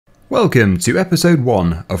Welcome to episode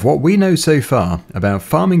 1 of what we know so far about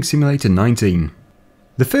Farming Simulator 19.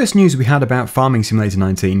 The first news we had about Farming Simulator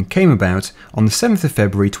 19 came about on the 7th of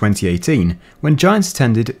February 2018 when Giants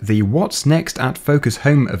attended the What's Next at Focus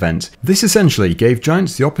Home event. This essentially gave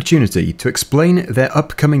Giants the opportunity to explain their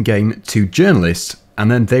upcoming game to journalists, and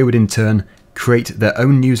then they would in turn create their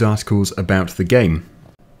own news articles about the game.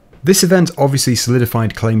 This event obviously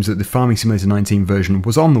solidified claims that the Farming Simulator 19 version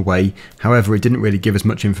was on the way, however it didn't really give us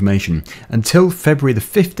much information until February the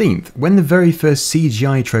 15th when the very first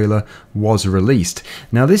CGI trailer was released.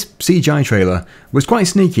 Now this CGI trailer was quite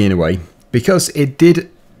sneaky in a way because it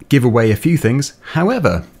did give away a few things,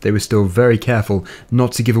 however they were still very careful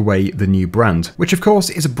not to give away the new brand, which of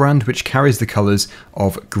course is a brand which carries the colours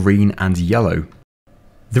of green and yellow.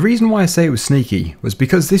 The reason why I say it was sneaky was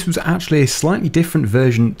because this was actually a slightly different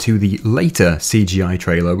version to the later CGI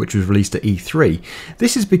trailer which was released at E3.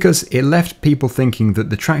 This is because it left people thinking that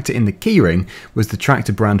the tractor in the keyring was the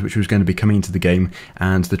tractor brand which was going to be coming into the game,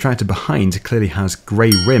 and the tractor behind clearly has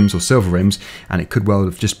grey rims or silver rims, and it could well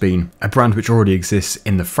have just been a brand which already exists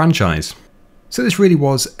in the franchise. So this really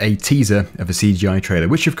was a teaser of a CGI trailer,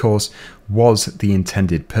 which of course was the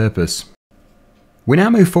intended purpose. We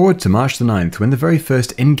now move forward to March the 9th when the very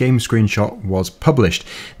first in-game screenshot was published.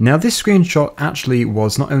 Now this screenshot actually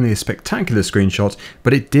was not only a spectacular screenshot,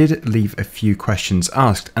 but it did leave a few questions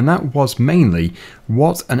asked, and that was mainly,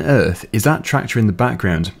 what on earth is that tractor in the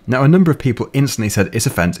background? Now a number of people instantly said, it's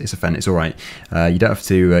a Fendt, it's alright. You don't have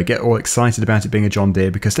to get all excited about it being a John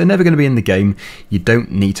Deere because they're never going to be in the game, you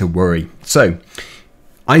don't need to worry. So,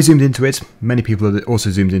 I zoomed into it, many people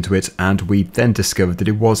also zoomed into it, and we then discovered that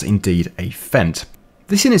it was indeed a Fendt.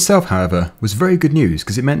 This in itself, however, was very good news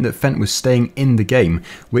because it meant that Fendt was staying in the game,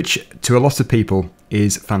 which to a lot of people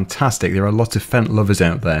is fantastic. There are a lot of Fendt lovers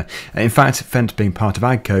out there. In fact, Fendt being part of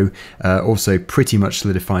AGCO also pretty much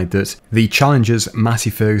solidified that the Challengers, Massey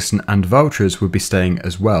Ferguson and Valtras would be staying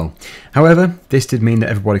as well. However, this did mean that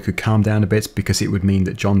everybody could calm down a bit because it would mean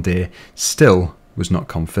that John Deere still was not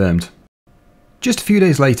confirmed. Just a few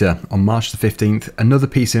days later, on March the 15th, another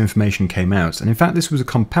piece of information came out, and in fact this was a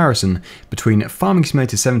comparison between Farming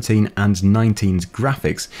Simulator 17 and 19's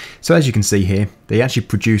graphics. So as you can see here, they actually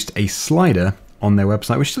produced a slider on their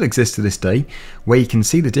website, which still exists to this day, where you can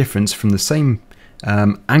see the difference from the same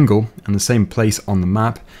angle and the same place on the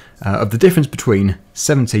map of the difference between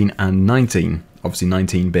 17 and 19. Obviously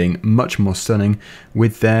 19 being much more stunning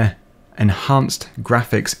with their enhanced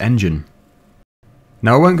graphics engine.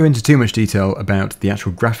 Now I won't go into too much detail about the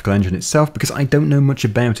actual graphical engine itself because I don't know much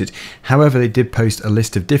about it. However, they did post a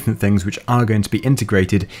list of different things which are going to be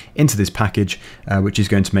integrated into this package, which is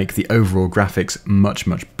going to make the overall graphics much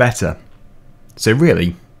better. So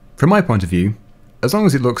really, from my point of view, as long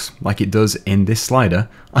as it looks like it does in this slider,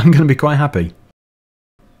 I'm going to be quite happy.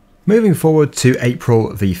 Moving forward to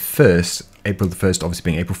April the 1st, April the 1st obviously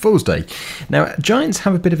being April Fool's Day. Now, Giants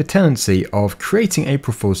have a bit of a tendency of creating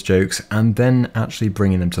April Fool's jokes and then actually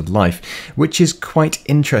bringing them to life, which is quite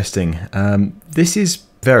interesting. This is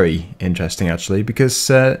very interesting actually because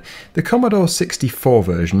the Commodore 64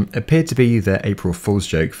 version appeared to be their April Fool's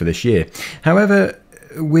joke for this year. However,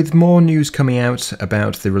 with more news coming out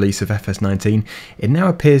about the release of FS19, it now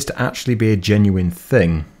appears to actually be a genuine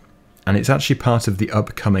thing, and it's actually part of the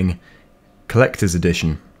upcoming Collector's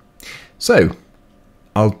Edition. So,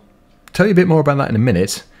 I'll tell you a bit more about that in a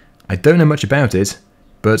minute. I don't know much about it,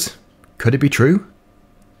 but could it be true?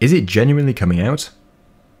 Is it genuinely coming out?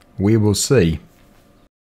 We will see.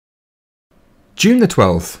 June the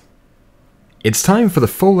 12th. It's time for the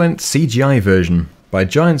full-length CGI version by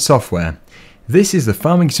Giant Software. This is the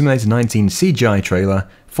Farming Simulator 19 CGI trailer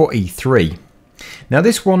for E3. Now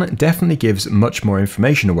this one definitely gives much more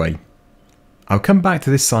information away. I'll come back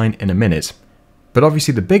to this sign in a minute. But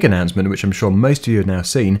obviously the big announcement, which I'm sure most of you have now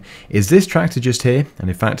seen, is this tractor just here, and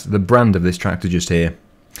in fact the brand of this tractor just here.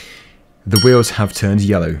 The wheels have turned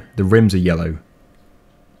yellow, the rims are yellow.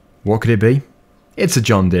 What could it be? It's a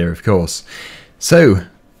John Deere, of course. So,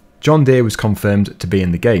 John Deere was confirmed to be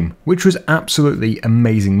in the game, which was absolutely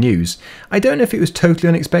amazing news. I don't know if it was totally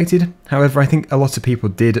unexpected, however I think a lot of people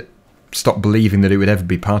did stop believing that it would ever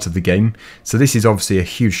be part of the game, so this is obviously a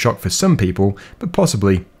huge shock for some people, but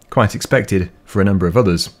possibly quite expected for a number of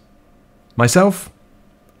others. Myself,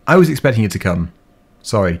 I was expecting it to come.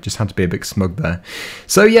 Sorry, just had to be a bit smug there.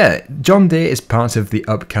 So yeah, John Deere is part of the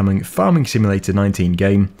upcoming Farming Simulator 19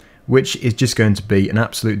 game, which is just going to be an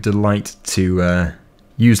absolute delight to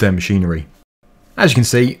use their machinery. As you can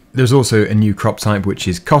see, there's also a new crop type which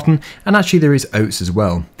is cotton, and actually there is oats as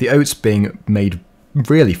well. The oats being made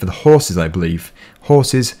really for the horses, I believe.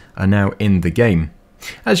 Horses are now in the game.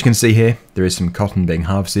 As you can see here, there is some cotton being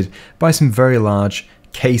harvested by some very large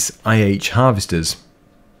Case IH harvesters.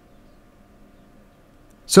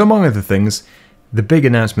 So among other things, the big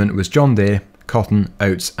announcement was John Deere, cotton,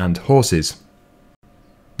 oats and horses.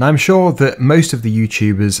 Now I'm sure that most of the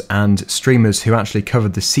YouTubers and streamers who actually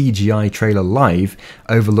covered the CGI trailer live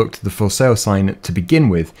overlooked the for sale sign to begin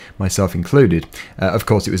with, myself included. Of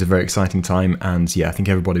course it was a very exciting time, and yeah, I think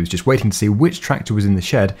everybody was just waiting to see which tractor was in the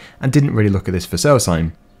shed and didn't really look at this for sale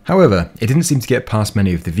sign. However, it didn't seem to get past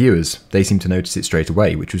many of the viewers. They seemed to notice it straight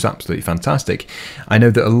away, which was absolutely fantastic. I know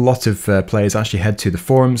that a lot of players actually head to the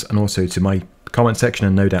forums and also to my comment section,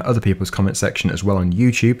 and no doubt other people's comment section as well on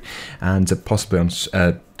YouTube and possibly on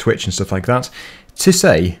Twitch and stuff like that, to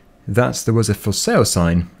say that there was a for sale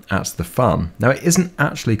sign at the farm. Now it isn't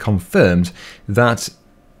actually confirmed that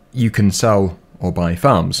you can sell or buy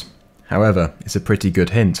farms. However, it's a pretty good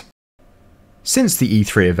hint. Since the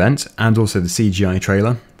E3 event and also the CGI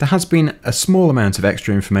trailer, there has been a small amount of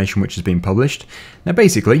extra information which has been published. Now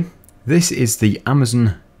basically, this is the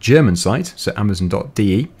Amazon German site, so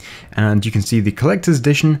amazon.de, and you can see the collector's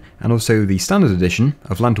edition and also the standard edition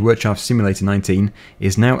of Landwirtschaft Simulator 19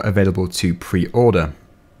 is now available to pre-order,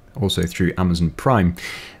 also through Amazon Prime.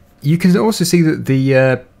 You can also see that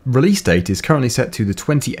the release date is currently set to the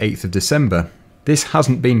 28th of December. This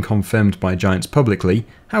hasn't been confirmed by Giants publicly,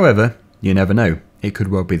 however, you never know, it could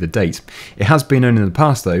well be the date. It has been known in the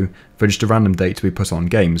past though for just a random date to be put on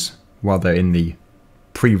games while they're in the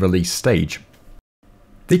pre-release stage.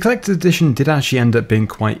 The collector's edition did actually end up being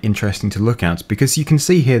quite interesting to look at, because you can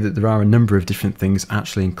see here that there are a number of different things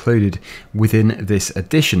actually included within this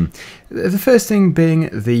edition. The first thing being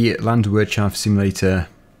the Landwirtschaft Simulator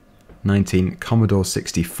 19 Commodore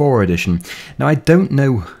 64 edition. Now I don't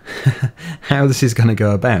know how this is going to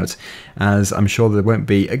go about, as I'm sure there won't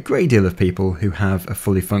be a great deal of people who have a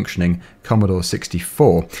fully functioning Commodore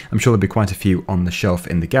 64. I'm sure there'll be quite a few on the shelf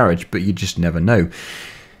in the garage, but you just never know.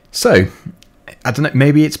 So, I don't know,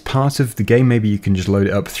 maybe it's part of the game, maybe you can just load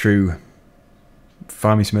it up through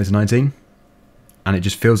Farming Simulator 19, and it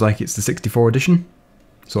just feels like it's the 64 edition,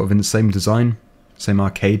 sort of in the same design, same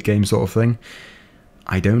arcade game sort of thing.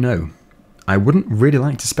 I don't know. I wouldn't really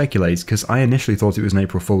like to speculate, because I initially thought it was an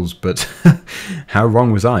April Fool's, but how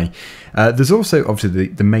wrong was I? There's also, obviously,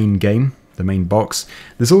 the main game, the main box.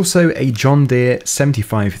 There's also a John Deere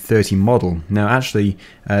 7530 model. Now, actually,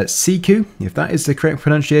 Siku, if that is the correct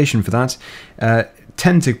pronunciation for that,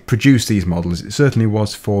 tend to produce these models. It certainly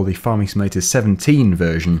was for the Farming Simulator 17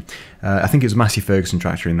 version. I think it was Massey Ferguson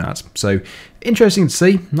tractor in that. So, interesting to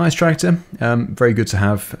see. Nice tractor. Very good to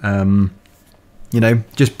have. You know,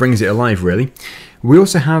 just brings it alive, really. We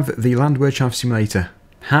also have the Landwirtschaft Simulator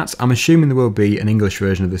hat. I'm assuming there will be an English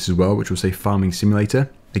version of this as well, which will say Farming Simulator.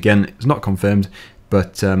 Again, it's not confirmed,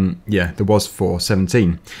 but yeah, there was for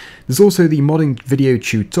 17. There's also the modding video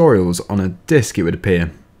tutorials on a disc, it would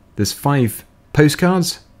appear. There's 5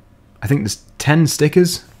 postcards. I think there's 10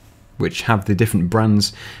 stickers, which have the different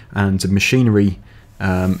brands and machinery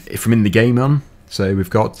from in the game on. So we've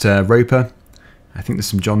got Roper. I think there's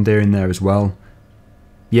some John Deere in there as well.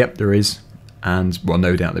 Yep, there is, and well,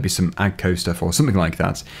 no doubt there'll be some Agco stuff or something like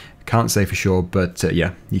that. Can't say for sure, but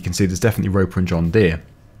yeah, you can see there's definitely Roper and John Deere.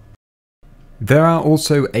 There are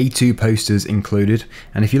also A2 posters included,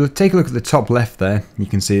 and if you take a look at the top left there, you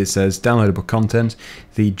can see it says downloadable content,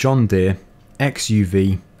 the John Deere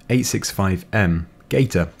XUV 865M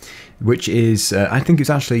Gator, which is, I think it's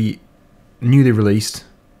actually newly released.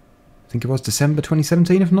 I think it was December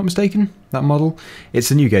 2017, if I'm not mistaken, that model.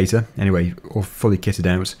 It's a new Gator, anyway, all fully kitted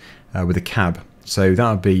out with a cab, so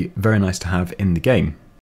that would be very nice to have in the game.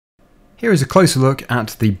 Here is a closer look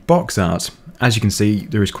at the box art. As you can see,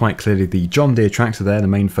 there is quite clearly the John Deere tractor there, the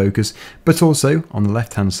main focus, but also on the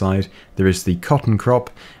left hand side there is the cotton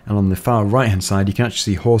crop, and on the far right hand side you can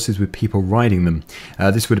actually see horses with people riding them.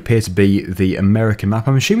 This would appear to be the American map.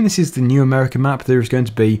 I'm assuming this is the new American map. There is going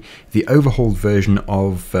to be the overhauled version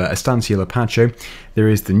of Estancia Lapacho. There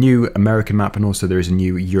is the new American map, and also there is a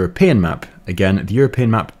new European map. Again, the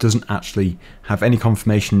European map doesn't actually have any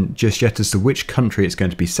confirmation just yet as to which country it's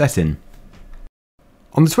going to be set in.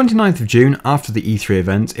 On the 29th of June, after the E3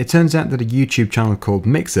 event, it turns out that a YouTube channel called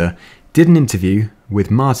Mixer did an interview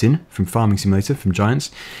with Martin from Farming Simulator, from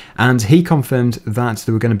Giants, and he confirmed that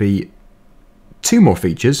there were going to be 2 more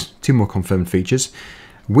confirmed features,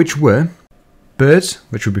 which were birds,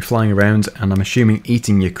 which would be flying around and I'm assuming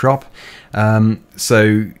eating your crop.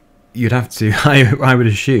 So you'd have to, I would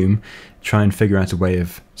assume, try and figure out a way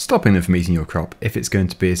of stopping them from eating your crop if it's going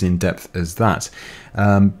to be as in-depth as that.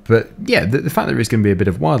 But yeah, the fact that there is going to be a bit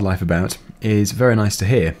of wildlife about is very nice to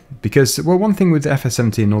hear, because, well, one thing with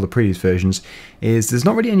FS17 and all the previous versions is there's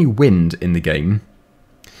not really any wind in the game,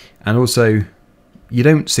 and also you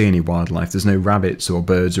don't see any wildlife. There's no rabbits or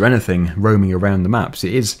birds or anything roaming around the maps.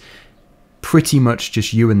 It is pretty much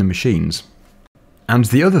just you and the machines. And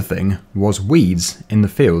the other thing was weeds in the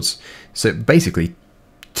fields. So basically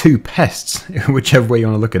 2 pests, whichever way you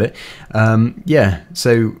want to look at it. Yeah,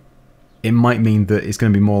 so it might mean that it's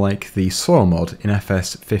going to be more like the soil mod in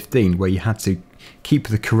FS15, where you had to keep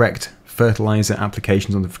the correct fertilizer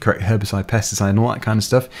applications on the correct herbicide, pesticide and all that kind of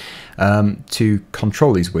stuff to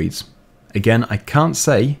control these weeds. Again, I can't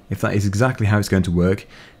say if that is exactly how it's going to work,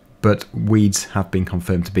 but weeds have been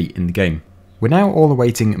confirmed to be in the game. We're now all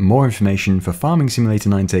awaiting more information for Farming Simulator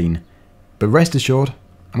 19, but rest assured,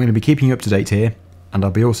 I'm going to be keeping you up to date here, and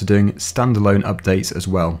I'll be also doing standalone updates as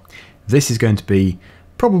well. This is going to be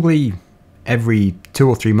probably every 2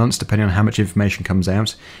 or 3 months, depending on how much information comes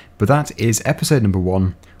out, but that is episode number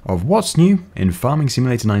 1 of What's New in Farming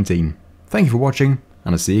Simulator 19. Thank you for watching,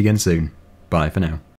 and I'll see you again soon. Bye for now.